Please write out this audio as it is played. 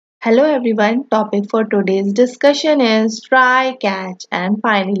Hello everyone, topic for today's discussion is try, catch and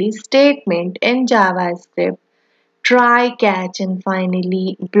finally statement in JavaScript. Try, catch and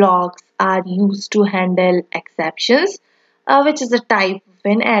finally blocks are used to handle exceptions, which is a type of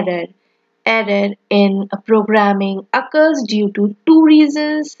an error. Error in programming occurs due to two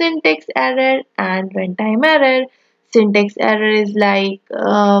reasons, syntax error and runtime error. Syntax error is like,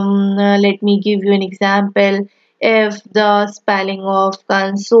 let me give you an example. If the spelling of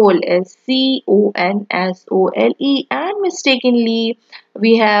console is console and mistakenly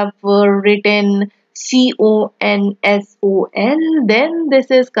we have written consol, then this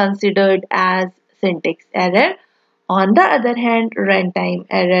is considered as syntax error. On the other hand, runtime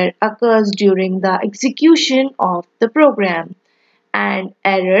error occurs during the execution of the program, and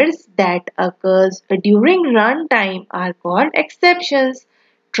errors that occurs during runtime are called exceptions.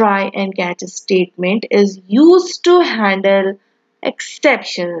 Try and catch statement is used to handle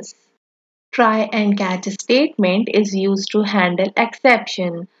exceptions. Try and catch statement is used to handle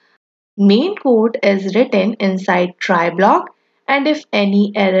exception. Main code is written inside try block, and if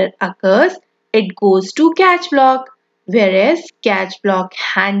any error occurs, it goes to catch block, whereas catch block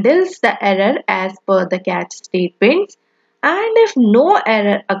handles the error as per the catch statements, and if no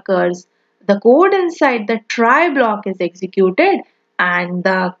error occurs, the code inside the try block is executed and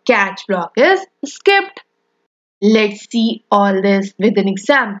the catch block is skipped. Let's see all this with an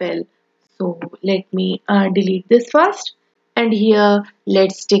example. So let me delete this first, and here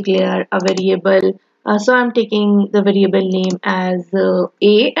let's declare a variable. So I'm taking the variable name as a,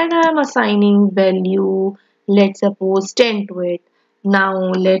 and I'm assigning value, let's suppose 10 to it. Now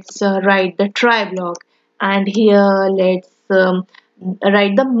let's write the try block, and here let's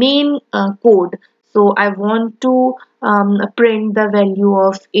write the main code. So I want to print the value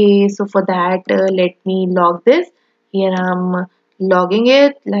of a. So for that, let me log this. Here I'm logging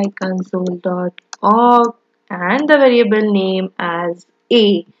it like console.log and the variable name as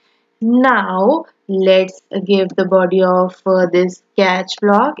a. Now let's give the body of this catch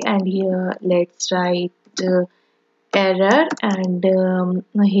block, and here let's write error, and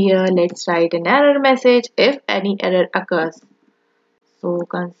here let's write an error message if any error occurs. So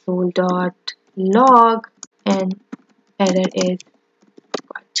console.log and error is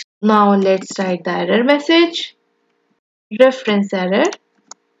got. Now let's write the error message. Reference error.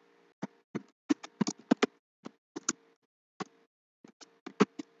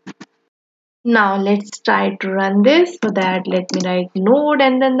 Now let's try to run this. For that, let me write node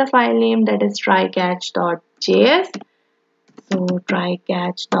and then the file name, that is trycatch.js. So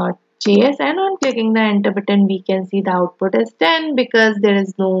trycatch.js, and on clicking the enter button we can see the output is 10 because there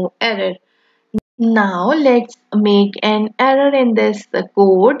is no error. Now let's make an error in this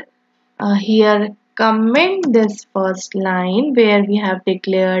code. Here comment this first line where we have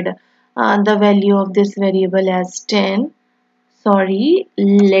declared the value of this variable as 10. Sorry,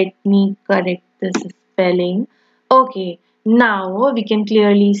 let me correct this spelling. Okay, now we can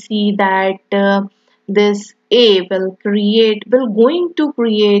clearly see that this a will going to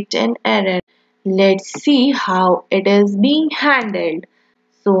create an error. Let's see how it is being handled.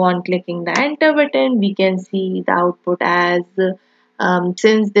 So on clicking the enter button, we can see the output as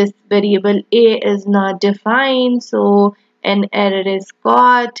since this variable a is not defined, so an error is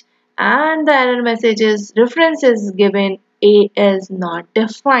caught, and the error message is reference is given, a is not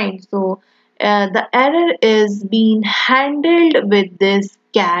defined. So the error is being handled with this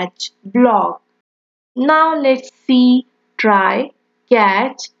catch block. Now let's see try,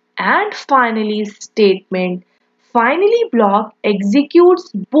 catch and finally statement. Finally block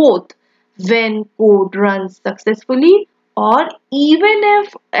executes both when code runs successfully or even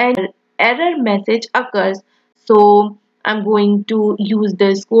if an error message occurs. So I'm going to use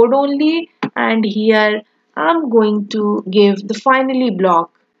this code only, and here I'm going to give the finally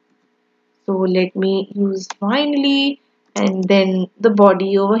block. So let me use finally and then the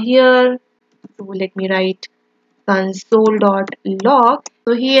body over here. So let me write console.log.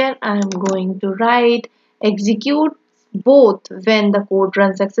 So here I am going to write execute both when the code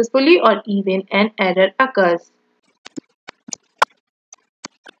runs successfully or even an error occurs.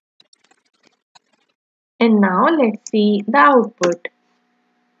 And now let's see the output.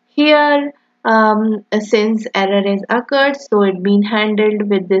 Here since error is occurred, so it been handled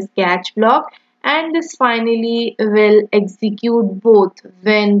with this catch block, and this finally will execute both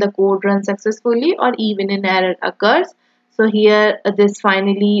when the code runs successfully or even an error occurs. So here this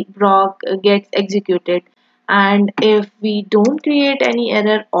finally block gets executed, and if we don't create any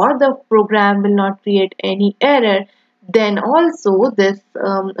error or the program will not create any error, then also this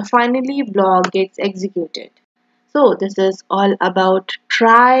finally block gets executed. So this is all about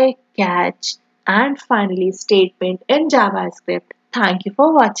try, catch, and finally statement in JavaScript. Thank you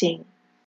for watching.